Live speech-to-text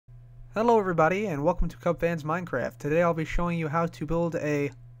Hello everybody and welcome to CubFans Minecraft. Today I'll be showing you how to build a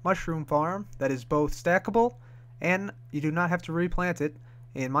mushroom farm that is both stackable and you do not have to replant it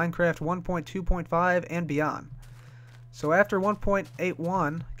in Minecraft 1.2.5 and beyond. So after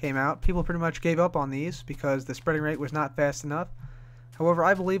 1.81 came out, people pretty much gave up on these because the spreading rate was not fast enough. However,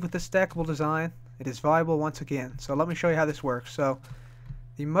 I believe with this stackable design it is viable once again. So let me show you how this works. So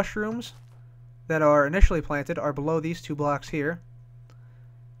the mushrooms that are initially planted are below these two blocks here.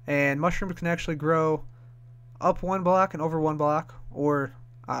 And mushrooms can actually grow up one block and over one block, or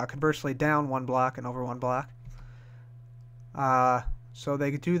conversely down one block and over one block. So they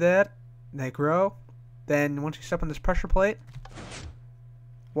do that, and they grow. Then once you step on this pressure plate,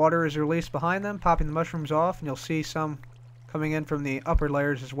 water is released behind them, popping the mushrooms off, and you'll see some coming in from the upper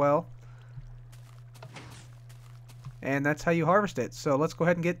layers as well. And that's how you harvest it. So let's go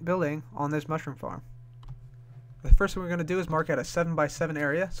ahead and get building on this mushroom farm. The first thing we're going to do is mark out a 7x7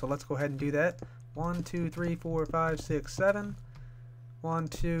 area, so let's go ahead and do that. 1, 2, 3, 4, 5, 6, 7. 1,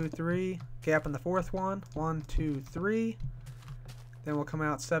 2, 3. Gap in the fourth one. 1, 2, 3. Then we'll come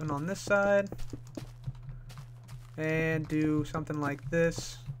out 7 on this side. And do something like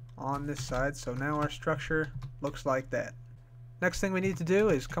this on this side. So now our structure looks like that. Next thing we need to do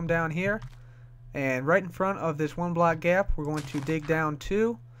is come down here. And right in front of this one block gap, we're going to dig down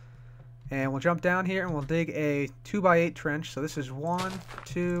 2. And we'll jump down here and we'll dig a 2x8 trench. So this is 1,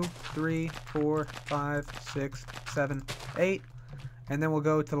 2, 3, 4, 5, 6, 7, 8. And then we'll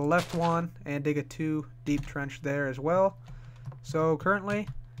go to the left one and dig a 2 deep trench there as well. So currently,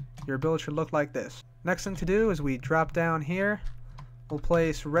 your build should look like this. Next thing to do is we drop down here. We'll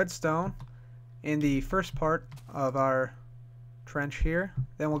place redstone in the first part of our trench here.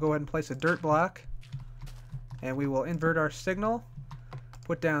 Then we'll go ahead and place a dirt block. And we will invert our signal.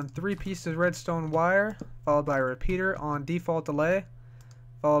 Put down 3 pieces of redstone wire, followed by a repeater on default delay,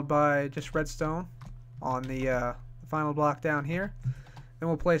 followed by just redstone on the final block down here. Then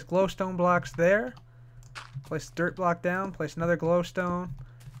we'll place glowstone blocks there, place the dirt block down, place another glowstone,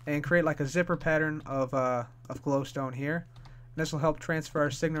 and create like a zipper pattern of glowstone here. And this will help transfer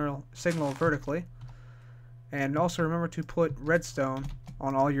our signal vertically. And also remember to put redstone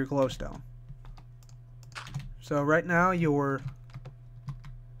on all your glowstone. So right now your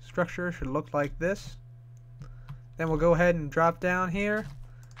structure should look like this. Then we'll go ahead and drop down here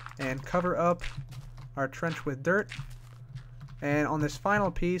and cover up our trench with dirt. And on this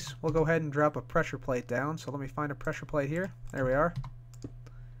final piece, we'll go ahead and drop a pressure plate down. So let me find a pressure plate here. There we are.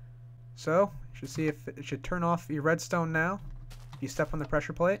 So you should see if it should turn off your redstone now if you step on the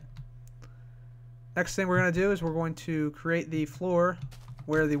pressure plate. Next thing we're going to do is we're going to create the floor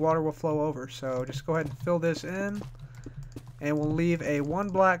where the water will flow over. So just go ahead and fill this in. And we'll leave a 1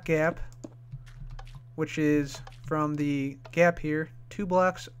 block gap, which is from the gap here, 2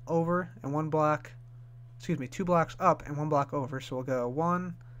 blocks over and 1 block, 2 blocks up and 1 block over. So we'll go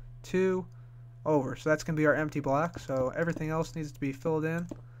 1, 2, over. So that's going to be our empty block. So everything else needs to be filled in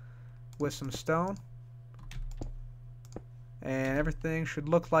with some stone. And everything should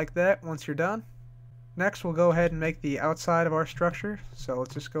look like that once you're done. Next, we'll go ahead and make the outside of our structure. So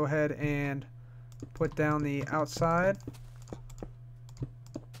let's just go ahead and put down the outside.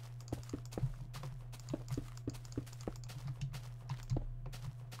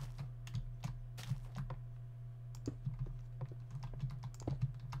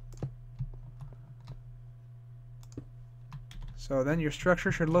 So then your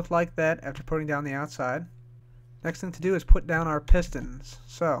structure should look like that after putting down the outside. Next thing to do is put down our pistons.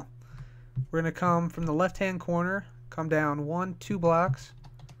 So we're going to come from the left hand corner, come down 1, 2 blocks,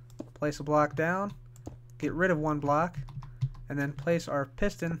 place a block down, get rid of 1 block, and then place our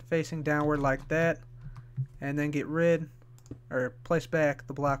piston facing downward like that, and then get rid or place back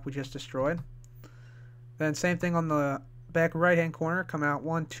the block we just destroyed. Then same thing on the back right hand corner, come out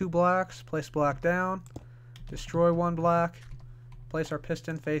 1, 2 blocks, place block down, destroy 1 block, place our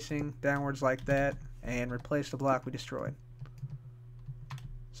piston facing downwards like that, and replace the block we destroyed.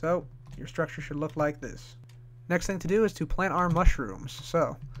 So your structure should look like this. Next thing to do is to plant our mushrooms.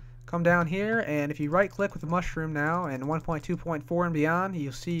 So come down here, and if you right click with the mushroom now in 1.2.4 and beyond,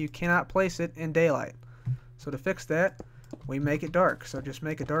 you'll see you cannot place it in daylight. So to fix that, we make it dark. So just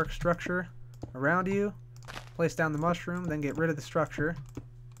make a dark structure around you, place down the mushroom, then get rid of the structure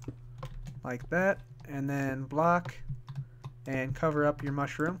like that, and then block and cover up your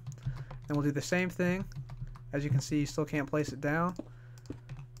mushroom. Then we'll do the same thing. As you can see, you still can't place it down.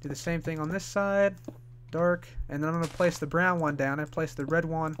 Do the same thing on this side, dark, and then I'm going to place the brown one down. I've placed the red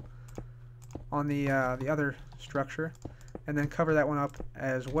one on the other structure, and then cover that one up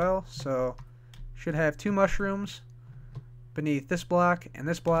as well. So should have 2 mushrooms beneath this block, and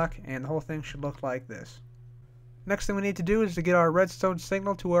the whole thing should look like this. Next thing we need to do is to get our redstone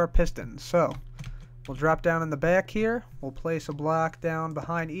signal to our pistons. So we'll drop down in the back here, we'll place a block down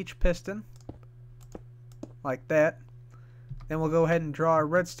behind each piston, like that. Then we'll go ahead and draw our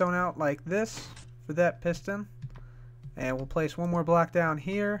redstone out like this for that piston, and we'll place one more block down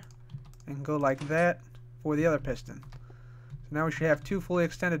here and go like that for the other piston. So now we should have two fully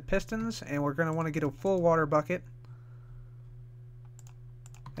extended pistons, and we're going to want to get a full water bucket,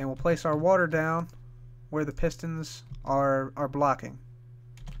 and we'll place our water down where the pistons are blocking.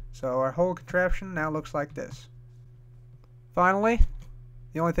 So our whole contraption now looks like this. Finally,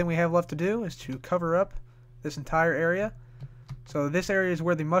 the only thing we have left to do is to cover up this entire area. So this area is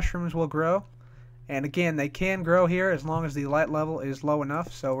where the mushrooms will grow, and again, they can grow here as long as the light level is low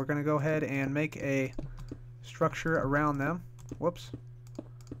enough. So we're going to go ahead and make a structure around them. Whoops.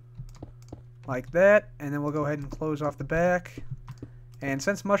 Like that, and then we'll go ahead and close off the back. And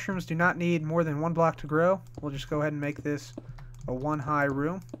since mushrooms do not need more than one block to grow, we'll just go ahead and make this a one high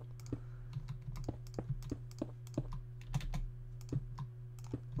room.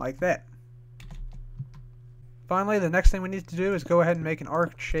 Like that. Finally, the next thing we need to do is go ahead and make an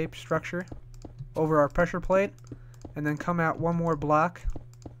arc-shaped structure over our pressure plate, and then come out one more block,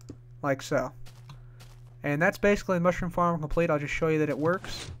 like so. And that's basically the mushroom farm complete. I'll just show you that it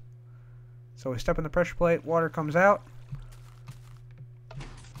works. So we step in the pressure plate, water comes out,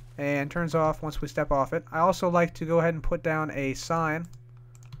 and turns off once we step off it. I also like to go ahead and put down a sign,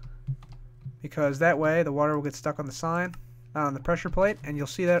 because that way the water will get stuck on the sign, not on the pressure plate, and you'll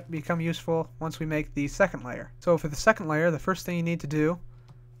see that become useful once we make the second layer. So for the second layer, the first thing you need to do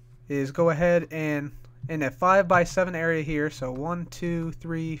is go ahead and in a 5x7 area here, so 1, 2,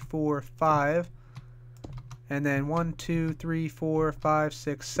 3, 4, 5, and then 1, 2, 3, 4, 5,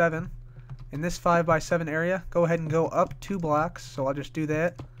 6, 7. In this 5x7 area, go ahead and go up 2 blocks, so I'll just do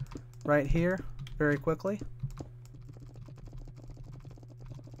that right here very quickly.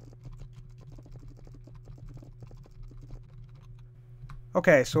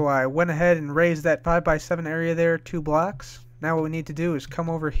 Okay, so I went ahead and raised that 5x7 area there 2 blocks. Now what we need to do is come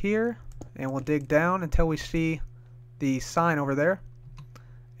over here, and we'll dig down until we see the sign over there.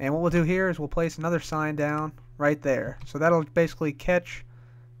 And what we'll do here is we'll place another sign down right there. So that'll basically catch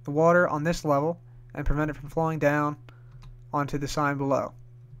the water on this level and prevent it from flowing down onto the sign below.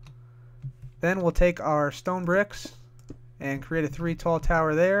 Then we'll take our stone bricks and create a 3 tall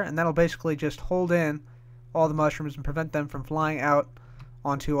tower there, and that'll basically just hold in all the mushrooms and prevent them from flying out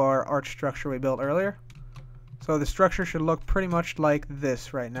onto our arch structure we built earlier. So the structure should look pretty much like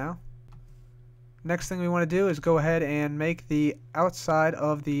this right now. Next thing we want to do is go ahead and make the outside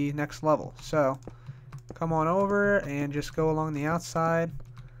of the next level. So come on over and just go along the outside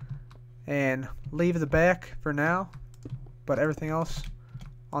and leave the back for now, but everything else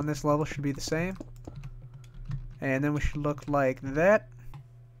on this level should be the same. And then we should look like that.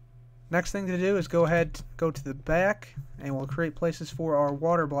 Next thing to do is go ahead, go to the back, and we'll create places for our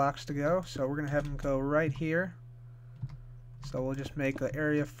water blocks to go. So we're going to have them go right here. So we'll just make an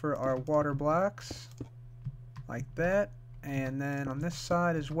area for our water blocks, like that. And then on this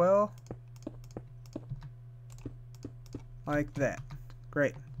side as well, like that.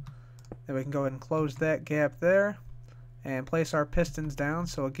 Great. Then we can go ahead and close that gap there, and place our pistons down.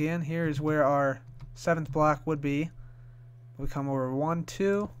 So again, here is where our 7th block would be. We come over 1,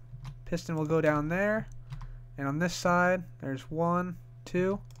 2. Piston will go down there, and on this side there's 1,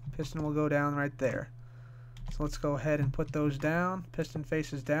 2, piston will go down right there. So let's go ahead and put those down. Piston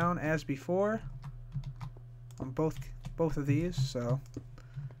faces down as before on both of these. So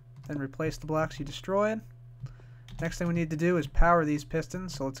then replace the blocks you destroyed. Next thing we need to do is power these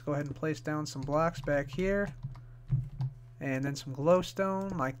pistons, so let's go ahead and place down some blocks back here, and then some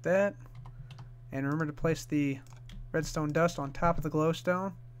glowstone like that. And remember to place the redstone dust on top of the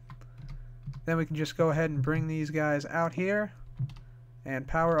glowstone. Then we can just go ahead and bring these guys out here and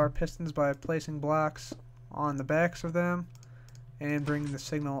power our pistons by placing blocks on the backs of them and bringing the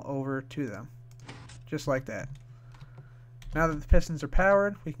signal over to them, just like that. Now that the pistons are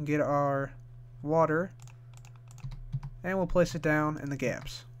powered, we can get our water and we'll place it down in the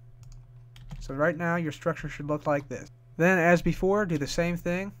gaps. So right now your structure should look like this. Then as before, do the same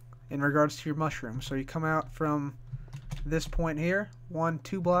thing in regards to your mushrooms. So you come out from this point here, 1,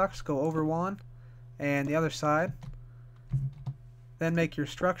 2 blocks, go over 1, and the other side. Then make your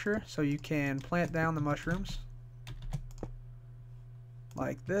structure so you can plant down the mushrooms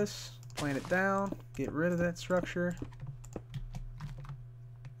like this. Plant it down, get rid of that structure.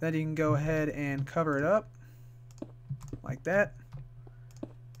 Then you can go ahead and cover it up like that,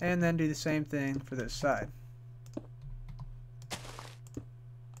 and then do the same thing for this side.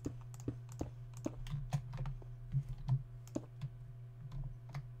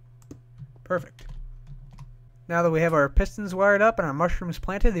 Perfect. Now that we have our pistons wired up and our mushrooms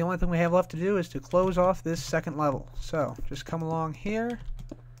planted, the only thing we have left to do is to close off this second level. So just come along here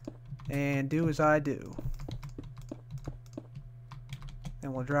and do as I do.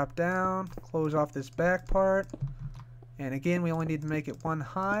 Then we'll drop down, close off this back part, and again we only need to make it one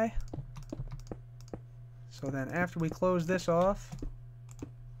high. So then after we close this off,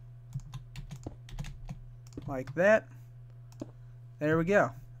 like that, there we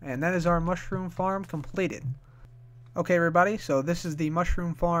go. And that is our mushroom farm completed. Okay everybody, so this is the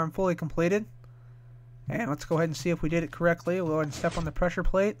mushroom farm fully completed. And let's go ahead and see if we did it correctly. We'll go ahead and step on the pressure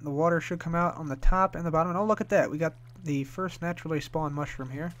plate. The water should come out on the top and the bottom. And oh, look at that. We got the first naturally spawned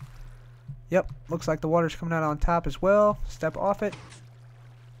mushroom here. Yep, looks like the water's coming out on top as well. Step off it,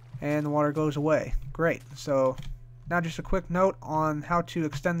 and the water goes away. Great. So now just a quick note on how to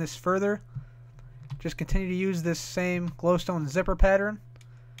extend this further. Just continue to use this same glowstone zipper pattern,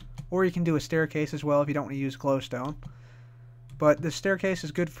 or you can do a staircase as well if you don't want to use glowstone. But this staircase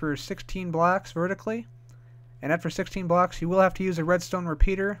is good for 16 blocks vertically, and after 16 blocks you will have to use a redstone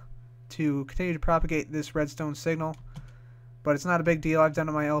repeater to continue to propagate this redstone signal, but it's not a big deal. I've done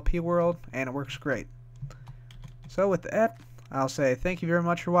it in my LP world and it works great. So with that, I'll say thank you very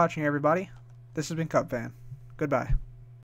much for watching everybody. This has been Cupfan. Goodbye.